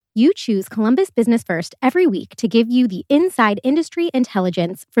You choose Columbus Business First every week to give you the inside industry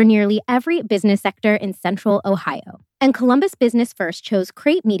intelligence for nearly every business sector in Central Ohio. And Columbus Business First chose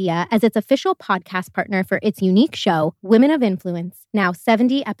Crate Media as its official podcast partner for its unique show, Women of Influence, now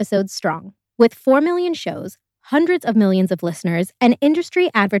 70 episodes strong. With 4 million shows, hundreds of millions of listeners, and industry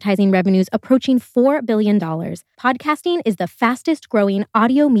advertising revenues approaching $4 billion, podcasting is the fastest growing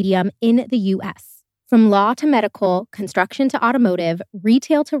audio medium in the U.S. From law to medical, construction to automotive,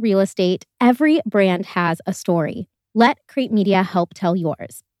 retail to real estate, every brand has a story. Let Crate Media help tell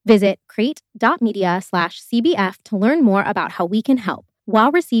yours. Visit crate.media/CBF to learn more about how we can help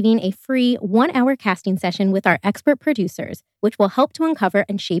while receiving a free 1-hour casting session with our expert producers, which will help to uncover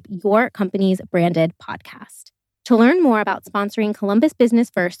and shape your company's branded podcast. To learn more about sponsoring Columbus Business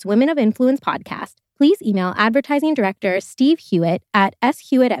First's Women of Influence podcast, please email advertising director Steve Hewitt at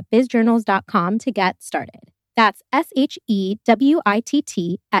shewitt@bizjournals.com to get started. That's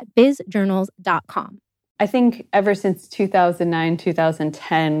SHEWITT at bizjournals.com. I think ever since 2009,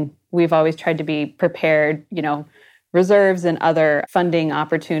 2010, we've always tried to be prepared, reserves and other funding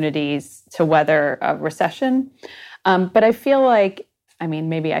opportunities to weather a recession. But I feel like,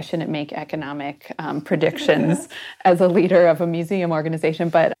 maybe I shouldn't make economic predictions as a leader of a museum organization,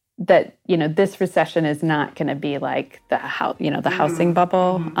 but that, this recession is not going to be like the housing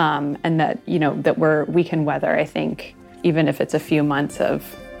bubble, and that, that we can weather, I think, even if it's a few months of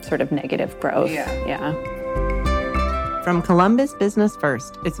sort of negative growth. Yeah. From Columbus Business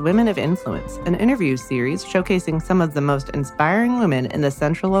First, it's Women of Influence, an interview series showcasing some of the most inspiring women in the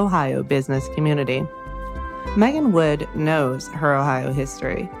Central Ohio business community. Megan Wood knows her Ohio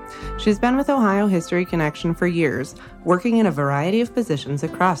history. She's been with Ohio History Connection for years, working in a variety of positions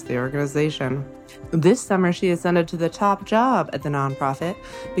across the organization. This summer, she ascended to the top job at the nonprofit,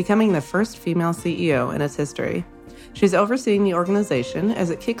 becoming the first female CEO in its history. She's overseeing the organization as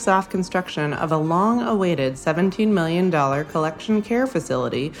it kicks off construction of a long-awaited $17 million collection care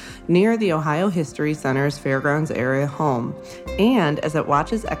facility near the Ohio History Center's Fairgrounds area home, and as it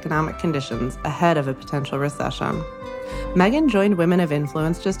watches economic conditions ahead of a potential recession. Megan joined Women of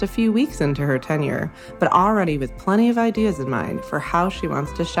Influence just a few weeks into her tenure, but already with plenty of ideas in mind for how she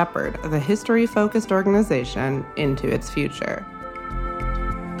wants to shepherd the history-focused organization into its future.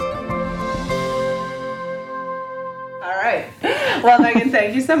 All right. Well, Megan,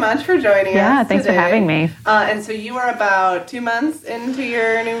 thank you so much for joining us. Yeah, thanks for having me. And so you are about 2 months into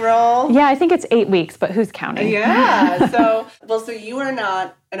your new role? Yeah, I think it's 8 weeks, but who's counting? Yeah. So you are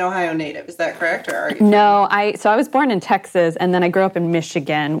not an Ohio native, is that correct? Or are you? No, I was born in Texas, and then I grew up in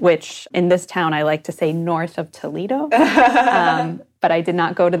Michigan, which in this town I like to say north of Toledo. But I did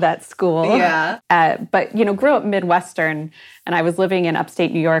not go to that school. Yeah. But, grew up Midwestern, and I was living in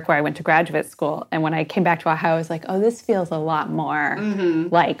upstate New York where I went to graduate school. And when I came back to Ohio, I was like, oh, this feels a lot more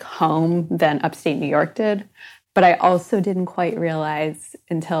like home than upstate New York did. But I also didn't quite realize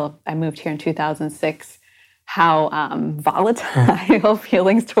until I moved here in 2006 how volatile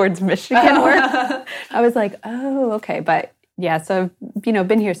feelings towards Michigan were. I was like, oh, okay. But yeah, so I've,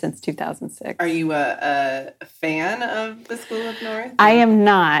 been here since 2006. Are you a fan of the School of North? I am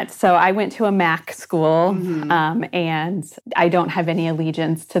not. So I went to a MAC school, and I don't have any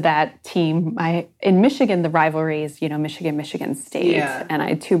allegiance to that team. In Michigan, the rivalry is, Michigan State. Yeah. And I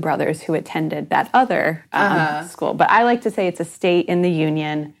had 2 brothers who attended that other school. But I like to say it's a state in the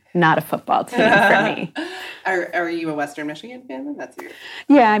union, not a football team for me. Are you a Western Michigan fan? That's your...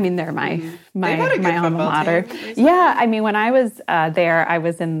 Yeah, they're my alma mater. Yeah, when I was there, I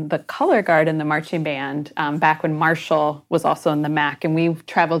was in the color guard in the marching band back when Marshall was also in the MAC, and we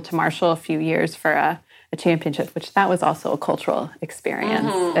traveled to Marshall a few years for a championship, which that was also a cultural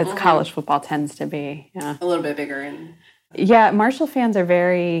experience, as college football tends to be. Yeah, a little bit bigger. Yeah, Marshall fans are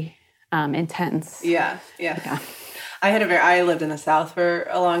very intense. Yeah. I lived in the South for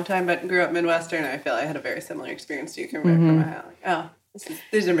a long time, but grew up Midwestern, and I feel I had a very similar experience to you coming back from Ohio.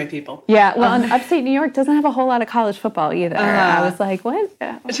 These are my people. Yeah, well, and upstate New York doesn't have a whole lot of college football either. I was like, what?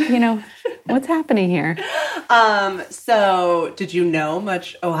 What's happening here? So did you know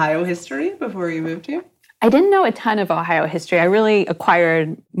much Ohio history before you moved here? I didn't know a ton of Ohio history. I really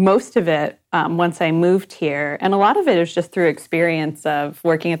acquired most of it once I moved here. And a lot of it is just through experience of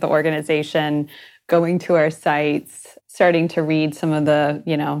working at the organization, going to our sites, starting to read some of the,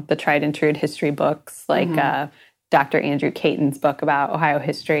 the tried and true history books, like Dr. Andrew Caton's book about Ohio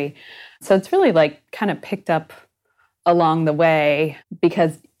history. So it's really kind of picked up along the way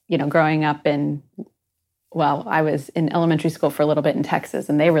because, growing up I was in elementary school for a little bit in Texas,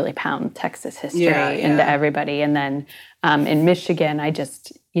 and they really pound Texas history into everybody. And then in Michigan, I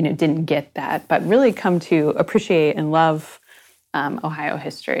just, didn't get that, but really come to appreciate and love Ohio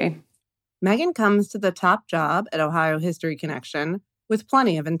history. Megan comes to the top job at Ohio History Connection with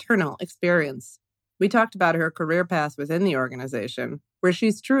plenty of internal experience. We talked about her career path within the organization, where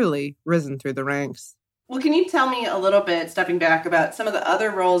she's truly risen through the ranks. Well, can you tell me a little bit, stepping back, about some of the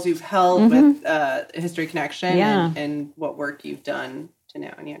other roles you've held with History Connection and what work you've done to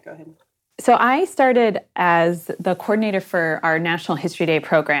now? And go ahead. So I started as the coordinator for our National History Day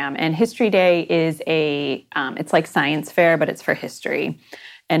program. And History Day is it's like science fair, but it's for history.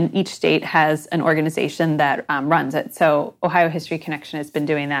 And each state has an organization that runs it. So Ohio History Connection has been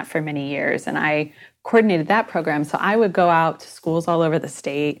doing that for many years. And I coordinated that program. So I would go out to schools all over the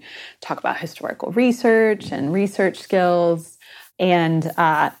state, talk about historical research and research skills. And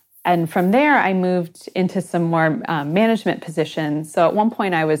from there, I moved into some more management positions. So at one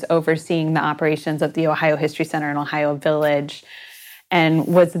point, I was overseeing the operations of the Ohio History Center in Ohio Village, and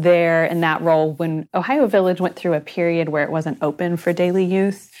was there in that role when Ohio Village went through a period where it wasn't open for daily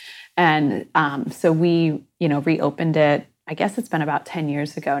use. And so we, reopened it. I guess it's been about 10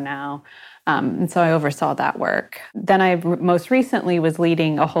 years ago now. And so I oversaw that work. Then I most recently was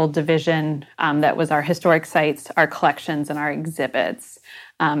leading a whole division that was our historic sites, our collections, and our exhibits.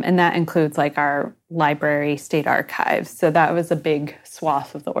 And that includes like our library, state archives. So that was a big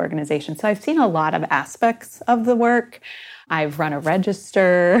swath of the organization. So I've seen a lot of aspects of the work. I've run a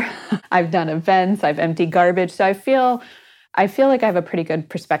register, I've done events, I've emptied garbage. So I feel like I have a pretty good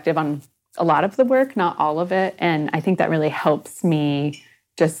perspective on a lot of the work, not all of it. And I think that really helps me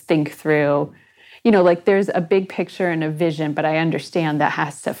just think through, like there's a big picture and a vision, but I understand that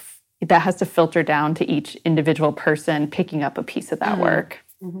has to filter down to each individual person picking up a piece of that work.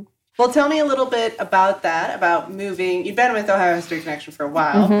 Mm-hmm. Well, tell me a little bit about that, about moving. You've been with Ohio History Connection for a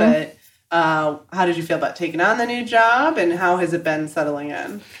while, but how did you feel about taking on the new job, and how has it been settling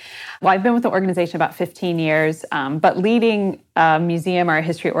in? Well, I've been with the organization about 15 years, but leading a museum or a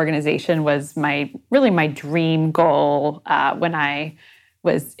history organization was my dream goal when I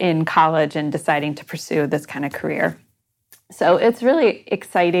was in college and deciding to pursue this kind of career. So it's really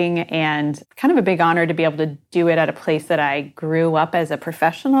exciting and kind of a big honor to be able to do it at a place that I grew up as a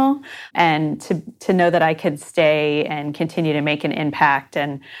professional, and to know that I could stay and continue to make an impact.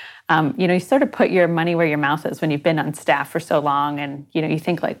 And you sort of put your money where your mouth is when you've been on staff for so long, and you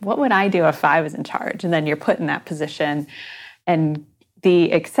think like, what would I do if I was in charge? And then you're put in that position, and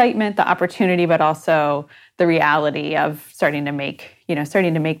the excitement, the opportunity, but also the reality of starting to make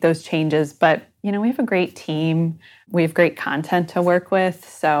those changes. But we have a great team, we have great content to work with,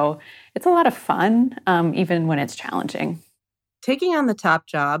 so it's a lot of fun, even when it's challenging. Taking on the top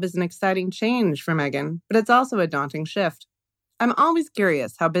job is an exciting change for Megan, but it's also a daunting shift. I'm always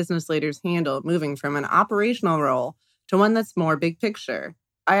curious how business leaders handle moving from an operational role to one that's more big picture.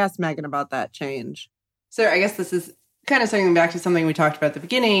 I asked Megan about that change. So I guess this is kind of circling back to something we talked about at the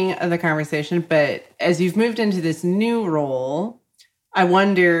beginning of the conversation, but as you've moved into this new role, I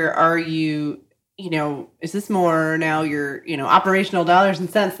wonder, are you, is this more now your, operational dollars and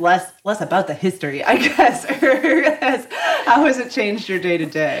cents, less about the history, I guess, or how has it changed your day to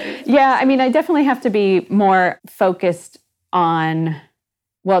day? Yeah, I definitely have to be more focused on,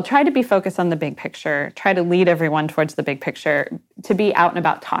 try to be focused on the big picture, try to lead everyone towards the big picture, to be out and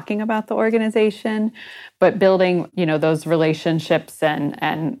about talking about the organization, but building, those relationships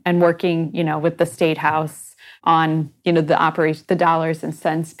and working, with the State House on, the operation, the dollars and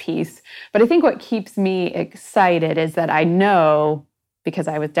cents piece. But I think what keeps me excited is that I know, because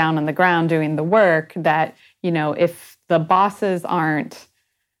I was down on the ground doing the work, that, if the bosses aren't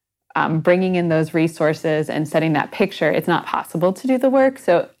bringing in those resources and setting that picture, it's not possible to do the work.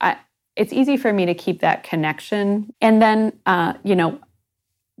 So it's easy for me to keep that connection. And then,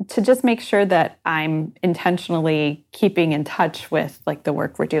 to just make sure that I'm intentionally keeping in touch with like the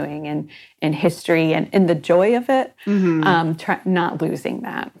work we're doing in history and the joy of it, not losing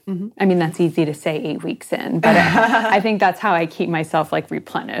that. Mm-hmm. That's easy to say 8 weeks in, but I think that's how I keep myself like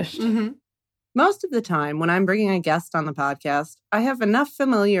replenished. Mm-hmm. Most of the time when I'm bringing a guest on the podcast, I have enough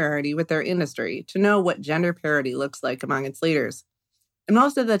familiarity with their industry to know what gender parity looks like among its leaders. And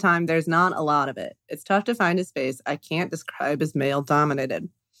most of the time, there's not a lot of it. It's tough to find a space I can't describe as male-dominated.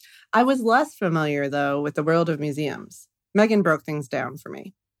 I was less familiar, though, with the world of museums. Megan broke things down for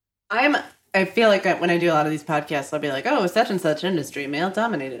me. I feel like when I do a lot of these podcasts, I'll be like, oh, such and such industry,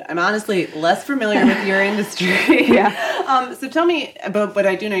 male-dominated. I'm honestly less familiar with your industry. Yeah. So tell me about, but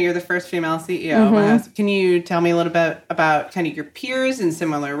I do know you're the first female CEO. Mm-hmm. Can you tell me a little bit about kind of your peers in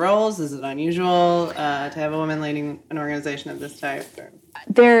similar roles? Is it unusual to have a woman leading an organization of this type? Or?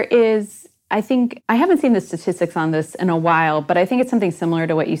 There is, I think I haven't seen the statistics on this in a while, but I think it's something similar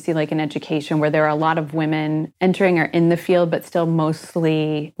to what you see like in education, where there are a lot of women entering or in the field, but still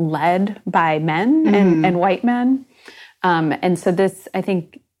mostly led by men and white men. And so this, I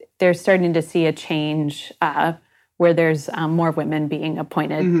think they're starting to see a change where there's more women being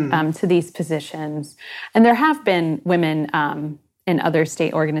appointed to these positions. And there have been women in other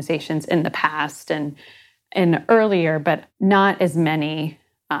state organizations in the past and earlier, but not as many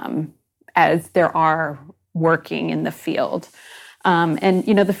as there are working in the field. And,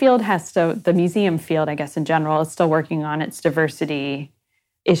 the field the museum field, I guess, in general, is still working on its diversity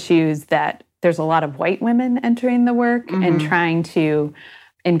issues, that there's a lot of white women entering the work and trying to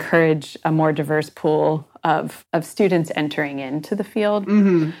encourage a more diverse pool of students entering into the field.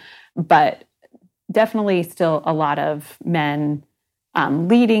 But definitely still a lot of men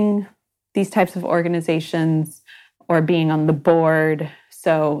leading these types of organizations or being on the board.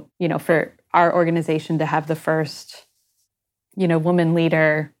 So, for our organization to have the first, woman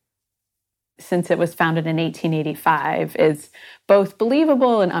leader since it was founded in 1885 is both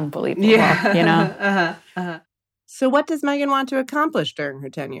believable and unbelievable, So what does Megan want to accomplish during her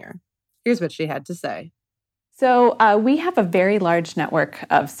tenure? Here's what she had to say. So we have a very large network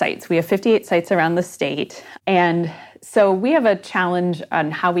of sites. We have 58 sites around the state. And so we have a challenge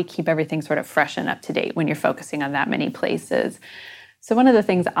on how we keep everything sort of fresh and up to date when you're focusing on that many places. So one of the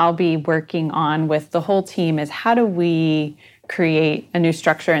things I'll be working on with the whole team is how do we create a new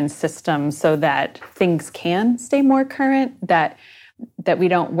structure and system so that things can stay more current, that we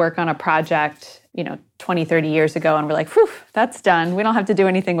don't work on a project, 20, 30 years ago and we're like, whew, that's done. We don't have to do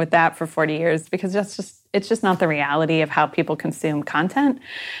anything with that for 40 years because it's just not the reality of how people consume content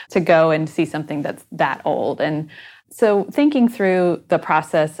to go and see something that's that old. And so thinking through the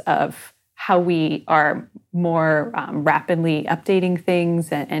process of how we are more rapidly updating things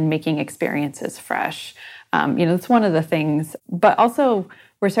and making experiences fresh. It's one of the things, but also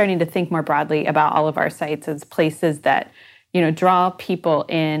we're starting to think more broadly about all of our sites as places that, draw people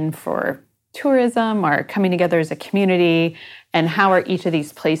in for tourism or coming together as a community, and how are each of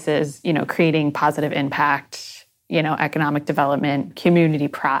these places, creating positive impact, economic development, community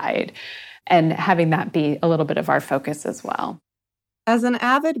pride, and having that be a little bit of our focus as well. As an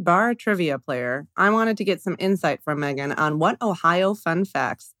avid bar trivia player, I wanted to get some insight from Megan on what Ohio fun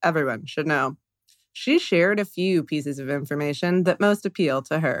facts everyone should know. She shared a few pieces of information that most appeal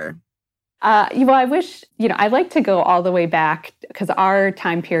to her. I wish, I like to go all the way back because our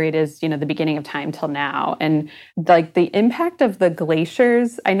time period is, the beginning of time till now. And like the impact of the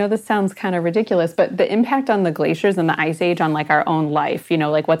glaciers, I know this sounds kind of ridiculous, but the impact on the glaciers and the ice age on like our own life,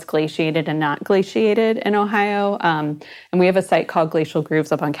 like what's glaciated and not glaciated in Ohio. And we have a site called Glacial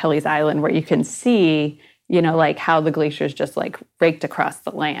Grooves up on Kelly's Island where you can see, like how the glaciers just like raked across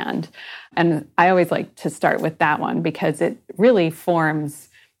the land. And I always like to start with that one because it really forms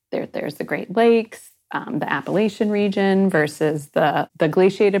there's the Great Lakes, the Appalachian region versus the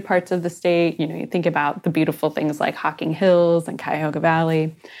glaciated parts of the state. You think about the beautiful things like Hocking Hills and Cuyahoga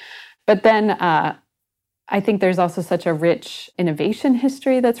Valley. But then I think there's also such a rich innovation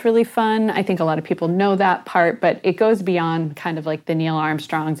history that's really fun. I think a lot of people know that part, but it goes beyond kind of like the Neil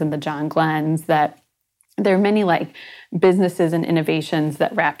Armstrongs and the John Glenns, that there are many like businesses and innovations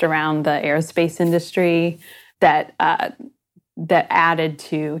that wrapped around the aerospace industry that added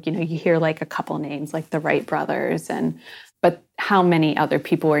to, you hear like a couple names like the Wright brothers, but how many other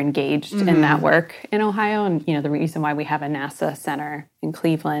people were engaged in that work in Ohio, and, the reason why we have a NASA center in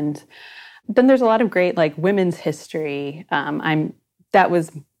Cleveland. Then there's a lot of great like women's history. That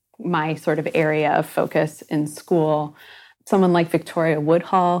was my sort of area of focus in school. Someone like Victoria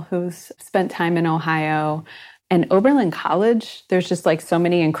Woodhull, who's spent time in Ohio. And Oberlin College, there's just like so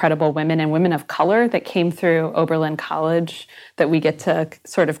many incredible women and women of color that came through Oberlin College that we get to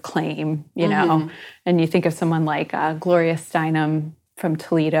sort of claim, And you think of someone like Gloria Steinem from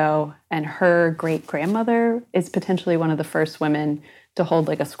Toledo, and her great-grandmother is potentially one of the first women to hold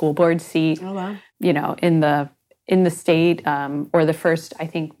like a school board seat, in the state, or the first, I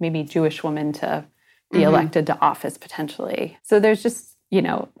think, maybe Jewish woman to be elected to office potentially. So there's just,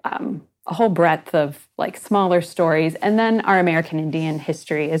 a whole breadth of like smaller stories. And then our American Indian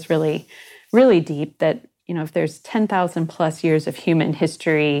history is really, really deep, that, if there's 10,000 plus years of human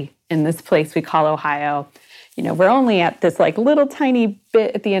history in this place we call Ohio, we're only at this like little tiny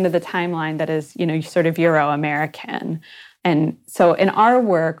bit at the end of the timeline that is, sort of Euro-American. And so in our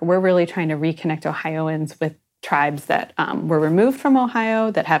work, we're really trying to reconnect Ohioans with tribes that were removed from Ohio,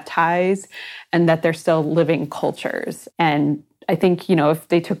 that have ties, and that they're still living cultures. And I think,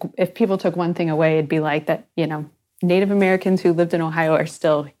 if people took one thing away, it'd be like that, Native Americans who lived in Ohio are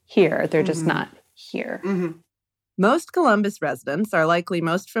still here. They're just not here. Most Columbus residents are likely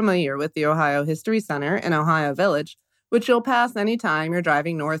most familiar with the Ohio History Center in Ohio Village, which you'll pass anytime you're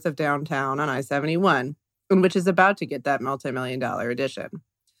driving north of downtown on I-71, and which is about to get that multi-million-dollar addition.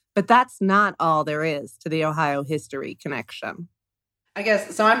 But that's not all there is to the Ohio History Connection. I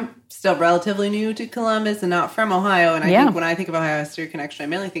guess, so I'm still relatively new to Columbus and not from Ohio, and I think when I think of Ohio History Connection, I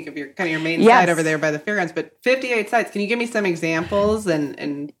mainly think of your main site over there by the fairgrounds, but 58 sites. Can you give me some examples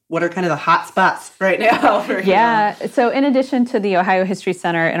and what are kind of the hot spots right now? So in addition to the Ohio History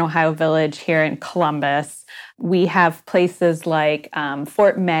Center in Ohio Village here in Columbus, we have places like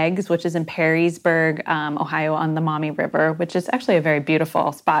Fort Meigs, which is in Perrysburg, Ohio on the Maumee River, which is actually a very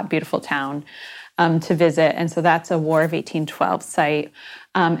beautiful spot, beautiful town to visit. And so that's a War of 1812 site.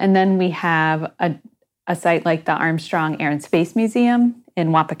 And then we have a site like the Armstrong Air and Space Museum in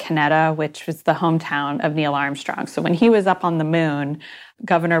Wapakoneta, which was the hometown of Neil Armstrong. So when he was up on the moon,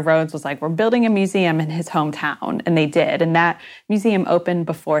 Governor Rhodes was like, we're building a museum in his hometown. And they did. And that museum opened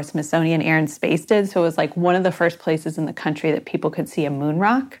before Smithsonian Air and Space did. So it was like one of the first places in the country that people could see a moon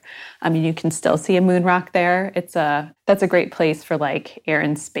rock. I mean, you can still see a moon rock there. That's a great place for like air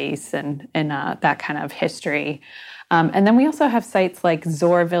and space and that kind of history. And then we also have sites like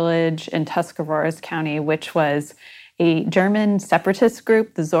Zoar Village in Tuscaroras County, which was a German separatist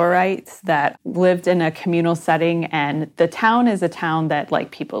group, the Zoarites, that lived in a communal setting. And the town is a town that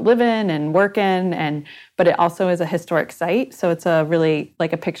like people live in and work in, but it also is a historic site. So it's a really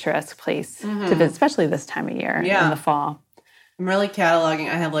like a picturesque place to visit, especially this time of year in the fall. I'm really cataloging.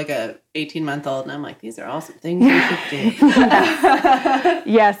 I have like a 18-month-old, and I'm like, these are awesome things you should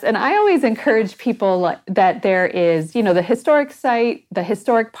do. Yes, and I always encourage people that there is, the historic site, the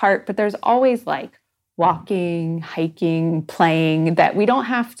historic part, but there's always like walking, hiking, playing, that we don't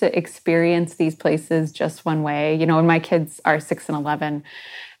have to experience these places just one way. When my kids are 6 and 11,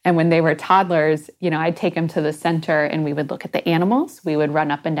 and when they were toddlers, I'd take them to the center and we would look at the animals. We would run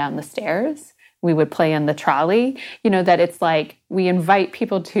up and down the stairs. We would play in the trolley. That it's like we invite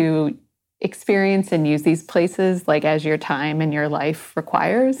people to experience and use these places like as your time and your life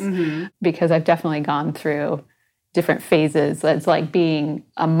requires. Because I've definitely gone through different phases. It's like being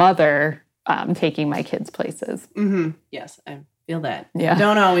a mother taking my kids places. Yes, I feel that. Yeah. You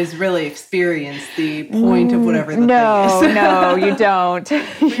don't always really experience the point of whatever the thing is. No, you don't.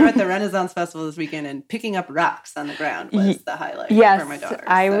 We were at the Renaissance Festival this weekend, and picking up rocks on the ground was the highlight for my daughter.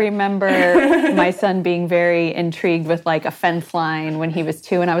 I remember my son being very intrigued with like a fence line when he was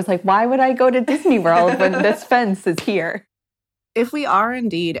 2, and I was like, why would I go to Disney World when this fence is here? If we are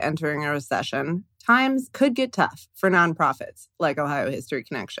indeed entering a recession, times could get tough for nonprofits like Ohio History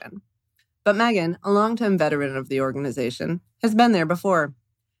Connection. But Megan, a longtime veteran of the organization, has been there before.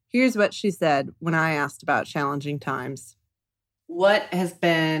 Here's what she said when I asked about challenging times. What has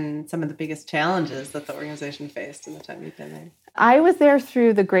been some of the biggest challenges that the organization faced in the time you've been there? I was there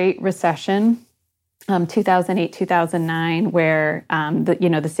through the Great Recession, 2008, 2009, where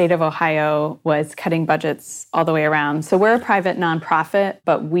the state of Ohio was cutting budgets all the way around. So we're a private nonprofit,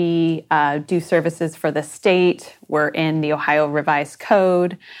 but we do services for the state. We're in the Ohio Revised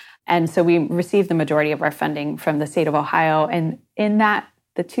Code. And so we received the majority of our funding from the state of Ohio. And in the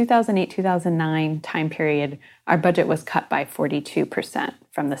 2008-2009 time period, our budget was cut by 42%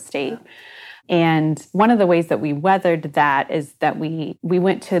 from the state. And one of the ways that we weathered that is that we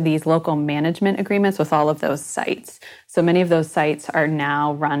went to these local management agreements with all of those sites. So many of those sites are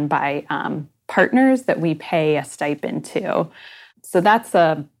now run by partners that we pay a stipend to. So that's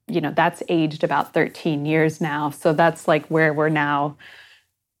aged about 13 years now. So that's like where we're now.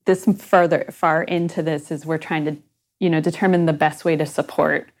 This far into this is we're trying to, determine the best way to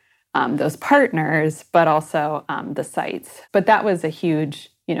support those partners, but also the sites. But that was a huge,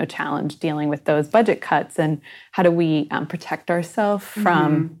 challenge dealing with those budget cuts and how do we protect ourselves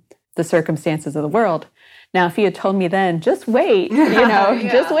from the circumstances of the world. Now, if you had told me then, just wait,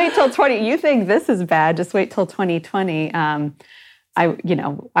 just wait till 20. You think this is bad? Just wait till 2020. I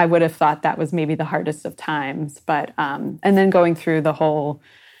would have thought that was maybe the hardest of times. But and then going through the whole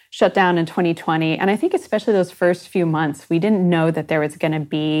shut down in 2020. And I think especially those first few months, we didn't know that there was going to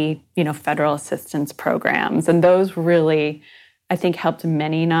be, federal assistance programs. And those really, I think, helped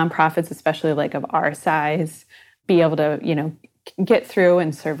many nonprofits, especially like of our size, be able to, get through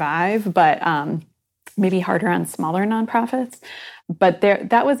and survive, but maybe harder on smaller nonprofits. But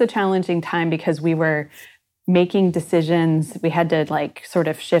that was a challenging time because we were making decisions. We had to sort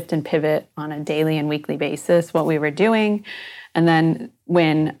of shift and pivot on a daily and weekly basis what we were doing. And then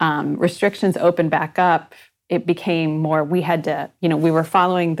when restrictions opened back up, it became more, we had to, we were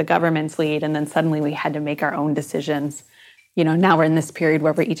following the government's lead, and then suddenly we had to make our own decisions now we're in this period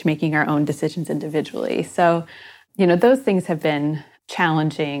where we're each making our own decisions individually. So, those things have been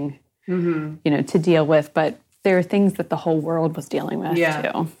challenging, to deal with, but there are things that the whole world was dealing with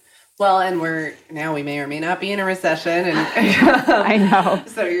too. Well, and we may or may not be in a recession, and I know.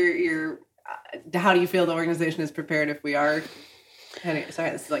 So you're how do you feel the organization is prepared if we are heading? Sorry,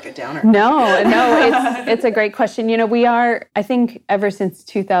 this is like a downer. No, it's a great question. We are. I think ever since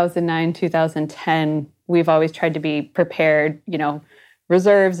 2009, 2010, we've always tried to be prepared.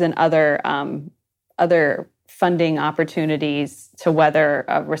 Reserves and other funding opportunities to weather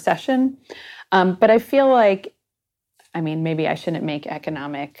a recession. But I feel like, maybe I shouldn't make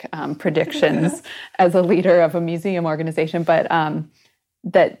economic predictions as a leader of a museum organization, but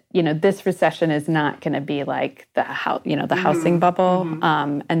that, this recession is not going to be like the housing bubble,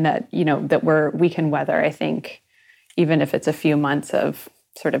 and that, that we can weather, I think, even if it's a few months of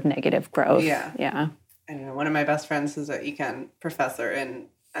sort of negative growth. Yeah. I don't know. One of my best friends is an econ professor, and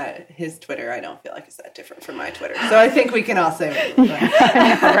his Twitter, I don't feel like it's that different from my Twitter. So I think we can all say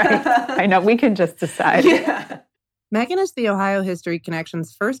I know. We can just decide. Yeah. Megan is the Ohio History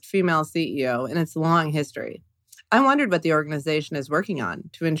Connection's first female CEO in its long history. I wondered what the organization is working on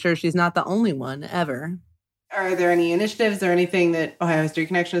to ensure she's not the only one ever. Are there any initiatives or anything that Ohio History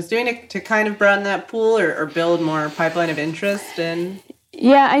Connection is doing to kind of broaden that pool or build more pipeline of interest?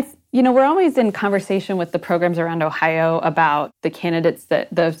 Yeah, we're always in conversation with the programs around Ohio about the candidates,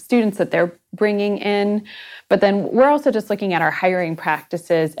 the students that they're bringing in. But then we're also just looking at our hiring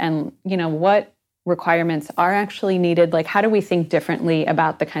practices and, what requirements are actually needed. Like, how do we think differently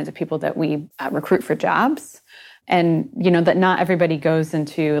about the kinds of people that we recruit for jobs? And, that not everybody goes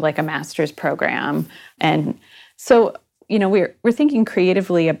into like a master's program. And so, we're thinking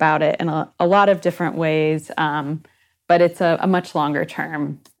creatively about it in a lot of different ways. But it's a much longer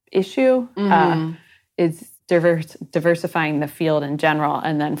term issue. Is diversifying the field in general,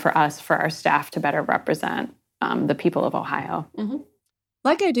 and then for our staff to better represent the people of Ohio.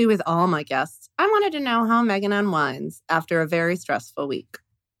 Like I do with all my guests, I wanted to know how Megan unwinds after a very stressful week.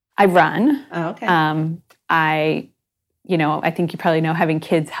 I run. Oh, okay. I think you probably know having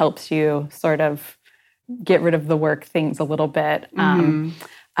kids helps you sort of get rid of the work things a little bit.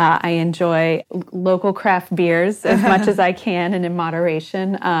 I enjoy local craft beers as much as I can and in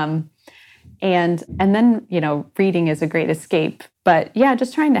moderation. And then, reading is a great escape. But yeah,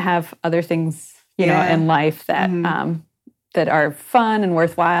 just trying to have other things, in life that that are fun and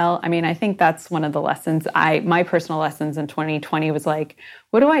worthwhile. I think that's one of the lessons. My personal lessons in 2020 was like,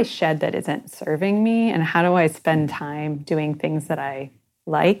 what do I shed that isn't serving me? And how do I spend time doing things that I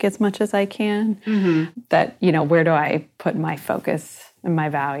like as much as I can? That, where do I put my focus and my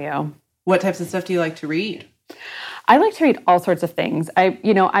value? What types of stuff do you like to read? I like to read all sorts of things. I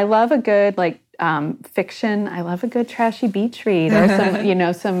love a good fiction. I love a good trashy beach read or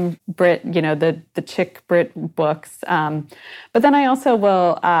some, some Brit, the chick Brit books. But then I also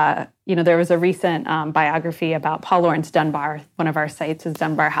will, there was a recent biography about Paul Laurence Dunbar. One of our sites is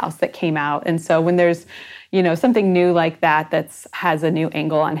Dunbar House that came out. And so when there's, something new like that has a new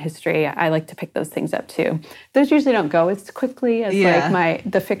angle on history, I like to pick those things up too. Those usually don't go as quickly as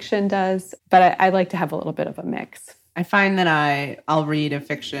the fiction does, but I like to have a little bit of a mix. I find that I'll read a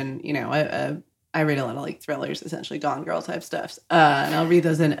fiction, I read a lot of thrillers, essentially Gone Girl type stuff. And I'll read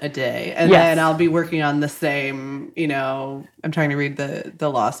those in a day. And then I'll be working on the same, I'm trying to read the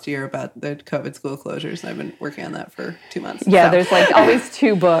Lost Year about the COVID school closures. I've been working on that for 2 months. Yeah, so. There's always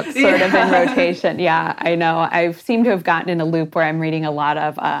 2 books sort of in rotation. Yeah, I know. I seem to have gotten in a loop where I'm reading a lot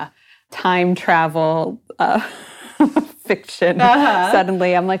of time travel fiction.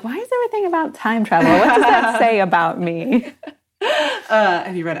 Suddenly I'm like, why is everything about time travel? What does that say about me?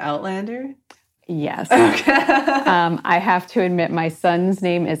 Have you read Outlander? Yes. Okay. I have to admit my son's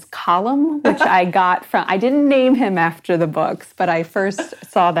name is Colum, which I got from, I didn't name him after the books, but I first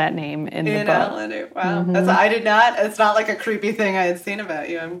saw that name in the book. Outlander. Wow. I did not, it's not like a creepy thing I had seen about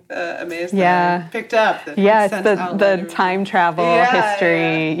you. I'm amazed that I picked up. It's the time travel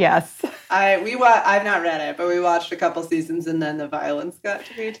history. Yeah. Yes. I've not read it, but we watched a couple seasons and then the violence got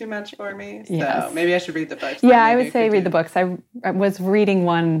to be too much for me. So maybe I should read the books. Yeah, I would say read the books. I was reading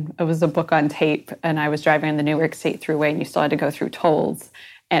one, it was a book on tape, and I was driving on the Newark State Thruway and you still had to go through tolls.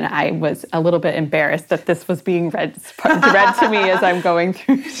 And I was a little bit embarrassed that this was being read to me as I'm going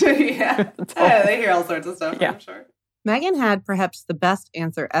through. They hear all sorts of stuff, I'm sure. Megan had perhaps the best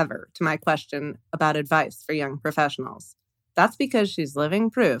answer ever to my question about advice for young professionals. That's because she's living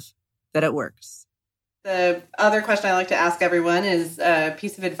proof that it works. The other question I like to ask everyone is a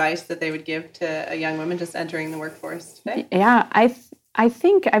piece of advice that they would give to a young woman just entering the workforce today. Yeah, I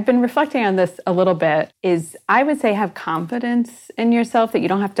think I've been reflecting on this a little bit, is I would say have confidence in yourself that you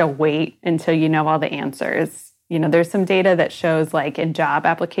don't have to wait until you know all the answers. You know, there's some data that shows like in job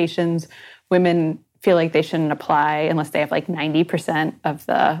applications, women feel like they shouldn't apply unless they have like 90% of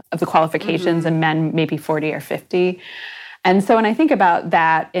the qualifications, and men maybe 40 or 50. And so when I think about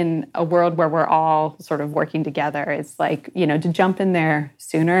that in a world where we're all sort of working together, it's like, you know, to jump in there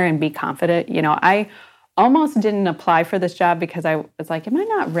sooner and be confident. You know, I almost didn't apply for this job because I was like, am I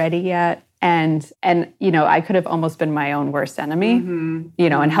not ready yet? And you know, I could have almost been my own worst enemy, you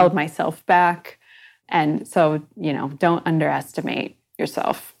know, and held myself back. And so, you know, don't underestimate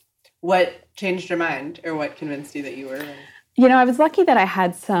yourself. What changed your mind, or what convinced you that you were ready? You know, I was lucky that I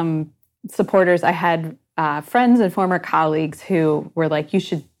had some supporters. I had friends and former colleagues who were like, you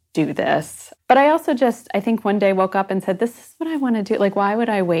should do this. But I also just, I think one day woke up and said, this is what I want to do. Like, why would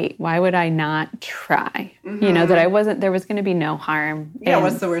I wait? Why would I not try? You know, that there was going to be no harm. Yeah,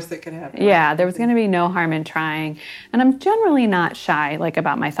 what's the worst that could happen? Yeah, there was going to be no harm in trying. And I'm generally not shy, like,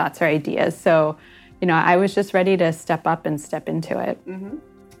 about my thoughts or ideas. So, you know, I was just ready to step up and step into it.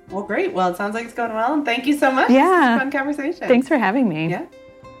 Well, great. Well, it sounds like it's going well. And thank you so much. Yeah. This was a fun conversation. Thanks for having me. Yeah.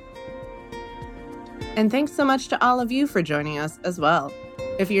 And thanks so much to all of you for joining us as well.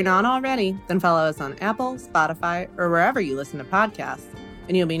 If you're not already, then follow us on Apple, Spotify, or wherever you listen to podcasts,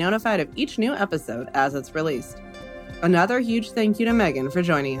 and you'll be notified of each new episode as it's released. Another huge thank you to Megan for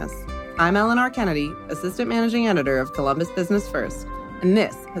joining us. I'm Eleanor Kennedy, Assistant Managing Editor of Columbus Business First, and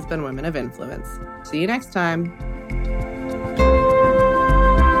this has been Women of Influence. See you next time.